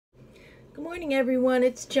Good morning, everyone.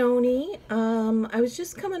 It's Joni. I was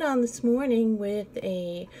just coming on this morning with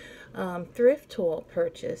a thrift haul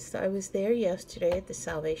purchase. I was there yesterday at the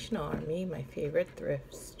Salvation Army, my favorite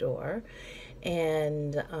thrift store,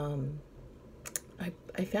 and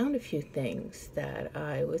I found a few things that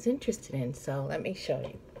I was interested in. So let me show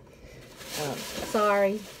you.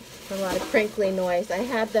 Sorry for a lot of crinkly noise. I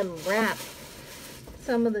had them wrap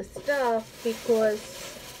some of the stuff because,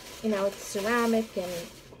 it's ceramic and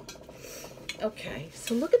okay,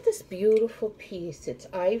 so look at this beautiful piece. It's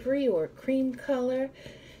ivory or cream color,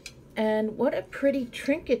 and what a pretty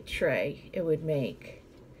trinket tray it would make.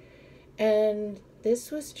 And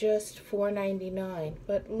this was just $4.99,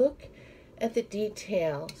 but look at the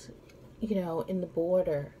details, in the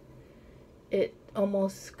border. It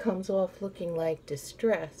almost comes off looking like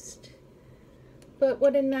distressed. But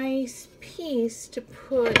what a nice piece to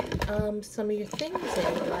put some of your things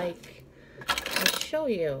in, like, I'll show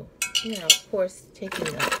you. Of course, taking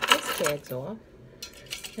the ice bags off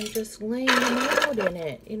and just laying them out in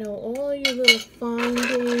it. All your little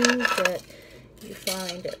findings that you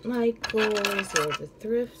find at Michael's or the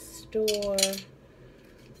thrift store.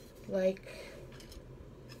 Like,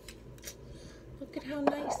 look at how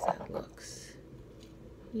nice that looks.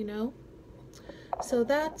 So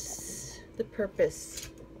that's the purpose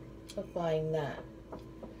of buying that.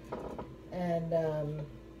 And,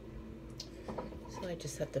 so I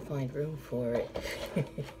just have to find room for it.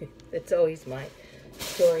 That's always my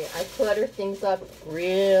story. I clutter things up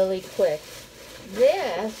really quick.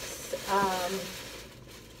 This,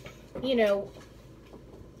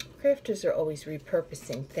 crafters are always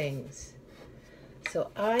repurposing things.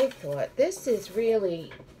 So I thought this is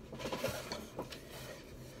really,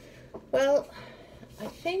 well, I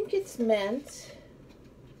think it's meant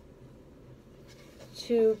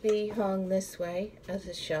to be hung this way as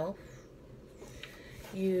a shelf.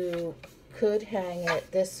 You could hang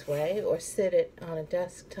it this way or sit it on a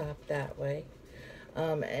desktop that way,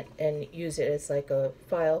 and use it as like a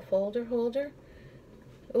file folder holder.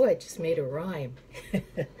 Oh, I just made a rhyme.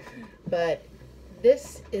 But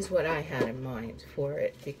this is what I had in mind for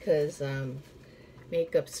it because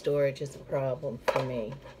makeup storage is a problem for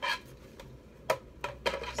me.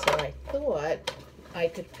 So I thought I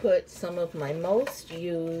could put some of my most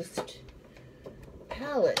used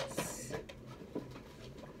palettes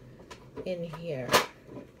in here.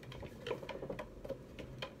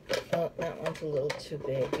 Oh, that one's a little too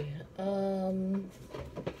big.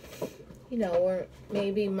 Or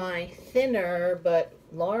maybe my thinner but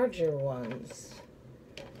larger ones,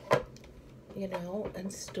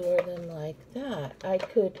 and store them like that. I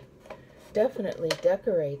could definitely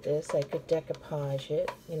decorate this. I could decoupage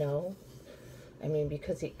it,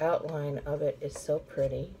 because the outline of it is so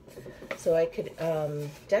pretty. So I could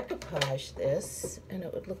decoupage this and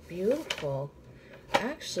it would look beautiful.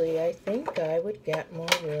 Actually, I think I would get more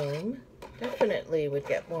room. Definitely would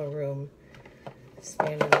get more room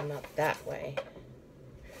standing them up that way.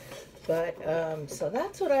 But, so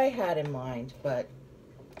that's what I had in mind, but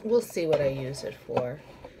we'll see what I use it for.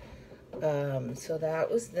 So that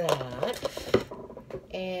was that.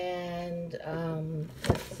 And,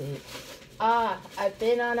 let's see. I've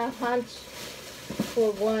been on a hunt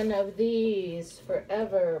for one of these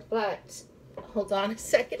forever, but hold on a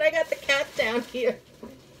second. I got the cat down here.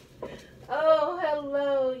 Oh,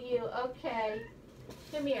 hello, you. Okay.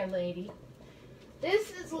 Come here, lady.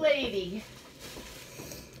 This is Lady.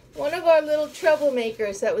 One of our little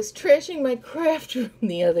troublemakers that was trashing my craft room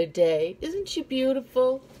the other day. Isn't she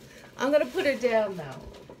beautiful? I'm going to put her down now.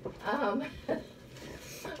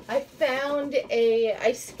 I found a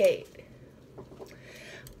ice skate.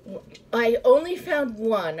 I only found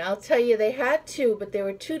one. I'll tell you, they had two, but they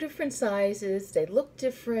were two different sizes. They looked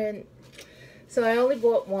different. So I only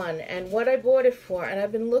bought one. And what I bought it for, and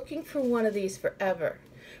I've been looking for one of these forever.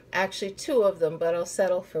 Actually, two of them, but I'll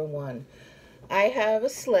settle for one. I have a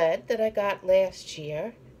sled that I got last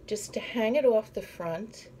year just to hang it off the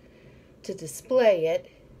front, to display it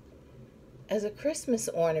as a Christmas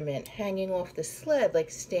ornament hanging off the sled, like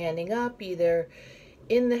standing up either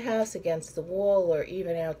in the house against the wall or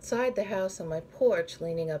even outside the house on my porch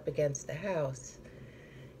leaning up against the house.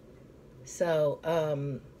 So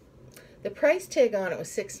the price tag on it was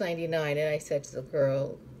 $6.99, and I said to the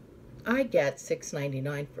girl, I get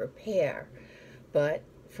 $6.99 for a pair, but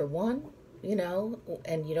for one,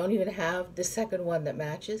 and you don't even have the second one that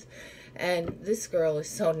matches. And this girl is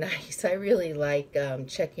so nice. I really like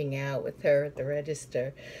checking out with her at the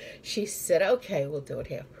register. She said, okay, we'll do it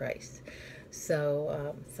half price.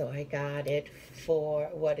 So I got it for,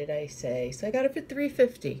 what did I say? So I got it for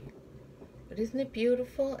 $3.50. But isn't it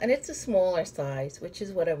beautiful? And it's a smaller size, which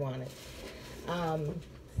is what I wanted. So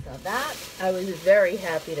that I was very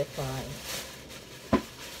happy to find.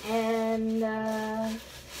 And I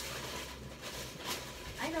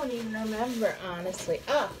don't even remember, honestly.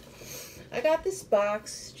 I got this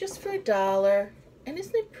box just for $1. And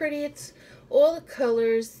isn't it pretty? It's all the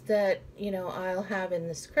colors that, you know, I'll have in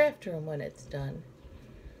this craft room when it's done.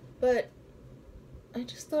 But I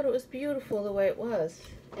just thought it was beautiful the way it was.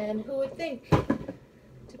 And who would think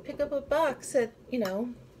to pick up a box that, you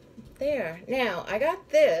know, there. Now, I got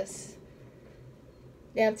this.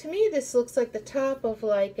 Now, to me, this looks like the top of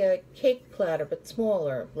like a cake platter, but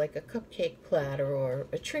smaller, like a cupcake platter or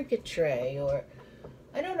a trinket tray, or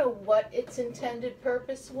I don't know what its intended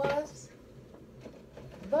purpose was,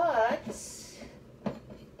 but this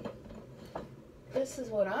is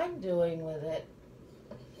what I'm doing with it.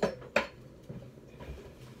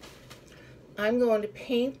 I'm going to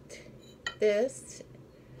paint this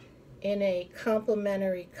in a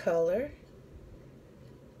complementary color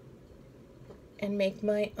and make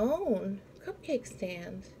my own cupcake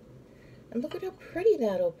stand. And look at how pretty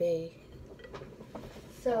that'll be.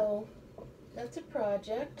 So that's a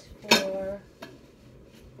project for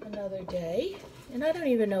another day. And I don't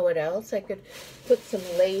even know what else. I could put some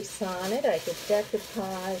lace on it. I could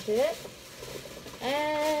decoupage it.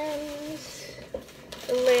 And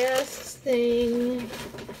the last thing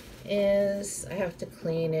is I have to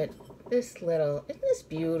clean it. This little, isn't this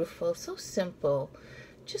beautiful? So simple.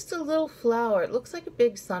 Just a little flower. It looks like a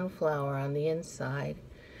big sunflower on the inside.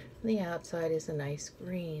 And the outside is a nice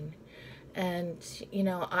green. And, you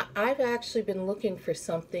know, I've actually been looking for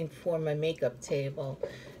something for my makeup table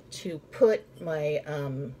to put my,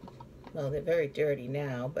 well, they're very dirty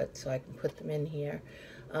now, but so I can put them in here,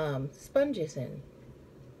 sponges in,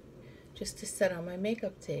 just to set on my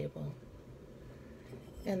makeup table.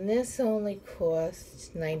 And this only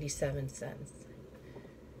costs 97 cents.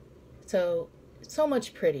 So, so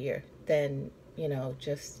much prettier than, you know,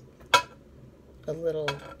 just a little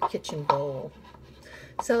kitchen bowl.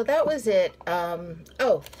 So that was it. Oh,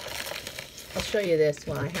 I'll show you this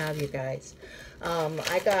while I have you guys.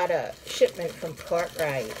 I got a shipment from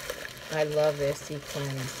Cartwright. I love their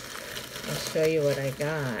sequins. I'll show you what I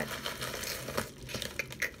got.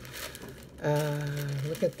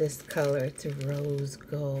 Look at this color. It's a rose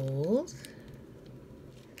gold.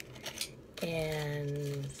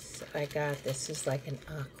 And I got, this is like an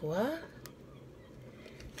aqua.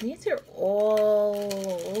 These are all,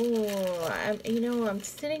 you know, I'm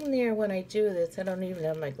sitting there when I do this. I don't even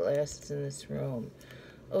have my glasses in this room.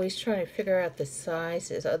 Always trying to figure out the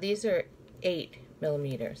sizes. Oh, these are 8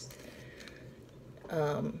 millimeters.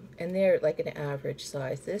 And they're like an average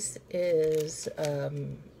size. This is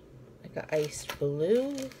like an iced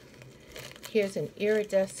blue. Here's an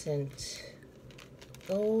iridescent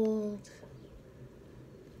gold.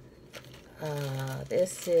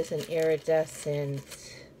 This is an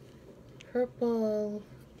iridescent purple.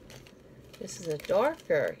 This is a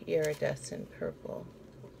darker iridescent purple.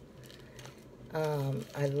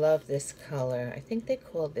 I love this color. I think they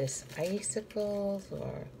call this icicles,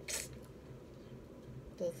 or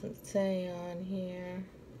doesn't say on here,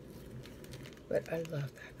 but I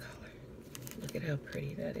love that color. Look at how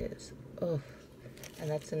pretty that is. Oh, and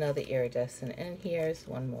that's another iridescent. And here's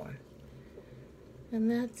one more. And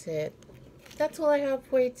that's it. That's all I have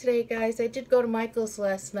for you today, guys. I did go to Michael's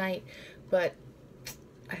last night, but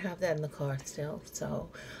I have that in the car still.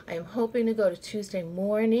 So I am hoping to go to Tuesday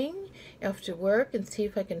morning after work and see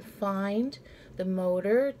if I can find the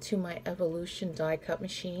motor to my Evolution die cut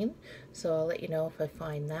machine. So I'll let you know if I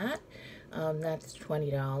find that. That's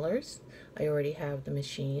 $20. I already have the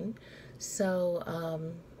machine. So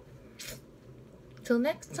till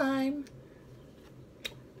next time,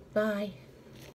 bye.